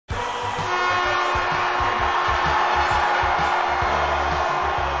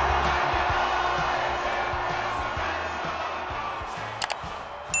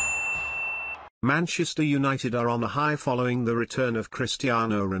Manchester United are on a high following the return of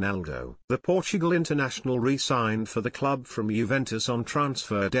Cristiano Ronaldo. The Portugal international re-signed for the club from Juventus on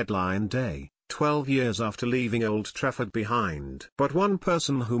transfer deadline day, 12 years after leaving Old Trafford behind. But one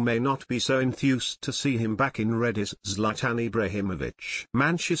person who may not be so enthused to see him back in red is Zlatan Ibrahimovic.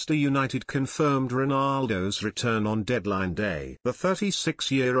 Manchester United confirmed Ronaldo's return on deadline day. The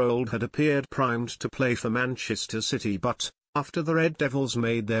 36-year-old had appeared primed to play for Manchester City, but after the Red Devils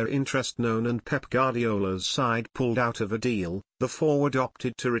made their interest known and Pep Guardiola's side pulled out of a deal, the forward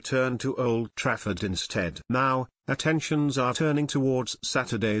opted to return to Old Trafford instead. Now, attentions are turning towards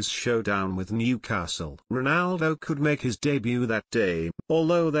Saturday's showdown with Newcastle. Ronaldo could make his debut that day,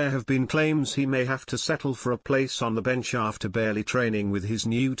 although there have been claims he may have to settle for a place on the bench after barely training with his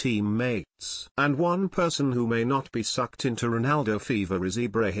new teammates. And one person who may not be sucked into Ronaldo fever is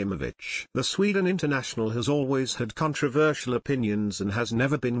Ibrahimovic. The Sweden international has always had controversial opinions and has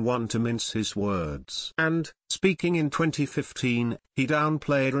never been one to mince his words. And, speaking in 2015, he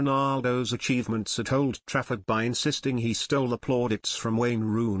downplayed Ronaldo's achievements at Old Trafford by insisting he stole the plaudits from Wayne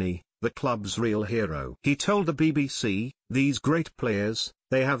Rooney, the club's real hero. He told the BBC, "These great players,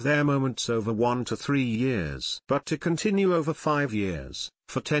 they have their moments over 1 to 3 years. But to continue over 5 years,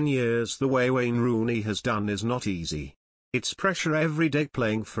 for 10 years the way Wayne Rooney has done is not easy. It's pressure every day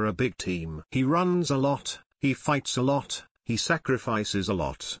playing for a big team. He runs a lot, he fights a lot, he sacrifices a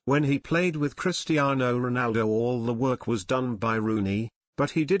lot." When he played with Cristiano Ronaldo, all the work was done by Rooney,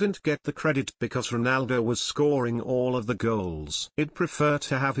 but he didn't get the credit because Ronaldo was scoring all of the goals. "I'd prefer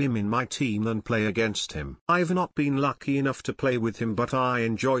to have him in my team than play against him. I've not been lucky enough to play with him, but I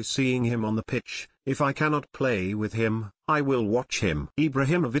enjoy seeing him on the pitch. If I cannot play with him, I will watch him."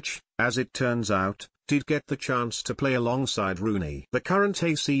 Ibrahimovic, as it turns out, did get the chance to play alongside Rooney. The current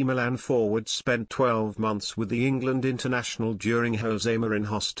AC Milan forward spent 12 months with the England international during Jose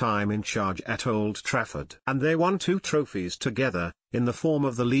Mourinho's time in charge at Old Trafford. And they won 2 trophies together, in the form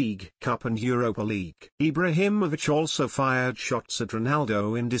of the League Cup and Europa League. Ibrahimovic also fired shots at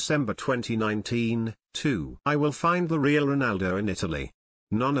Ronaldo in December 2019, too. "I will find the real Ronaldo in Italy.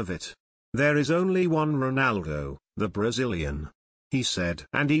 None of it. There is only one Ronaldo, the Brazilian," he said.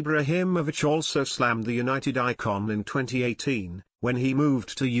 And Ibrahimovic also slammed the United icon in 2018, when he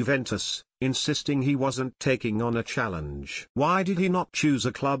moved to Juventus, insisting he wasn't taking on a challenge. "Why did he not choose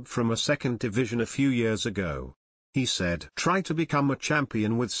a club from a second division a few years ago?" he said. "Try to become a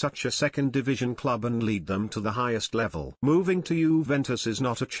champion with such a second division club and lead them to the highest level. Moving to Juventus is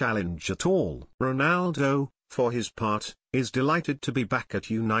not a challenge at all." Ronaldo, for his part, is delighted to be back at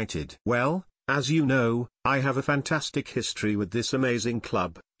United. "Well, as you know, I have a fantastic history with this amazing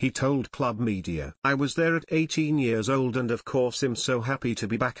club," he told club media. "I was there at 18 years old and of course I'm so happy to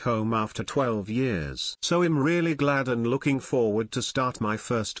be back home after 12 years. So I'm really glad and looking forward to start my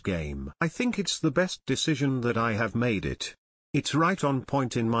first game. I think it's the best decision that I have made it. It's right on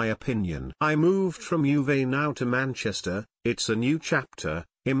point in my opinion. I moved from Juve now to Manchester, it's a new chapter,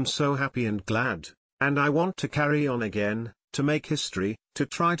 I'm so happy and glad. And I want to carry on again, to make history, to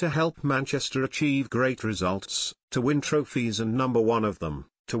try to help Manchester achieve great results, to win trophies and number one of them,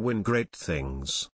 to win great things."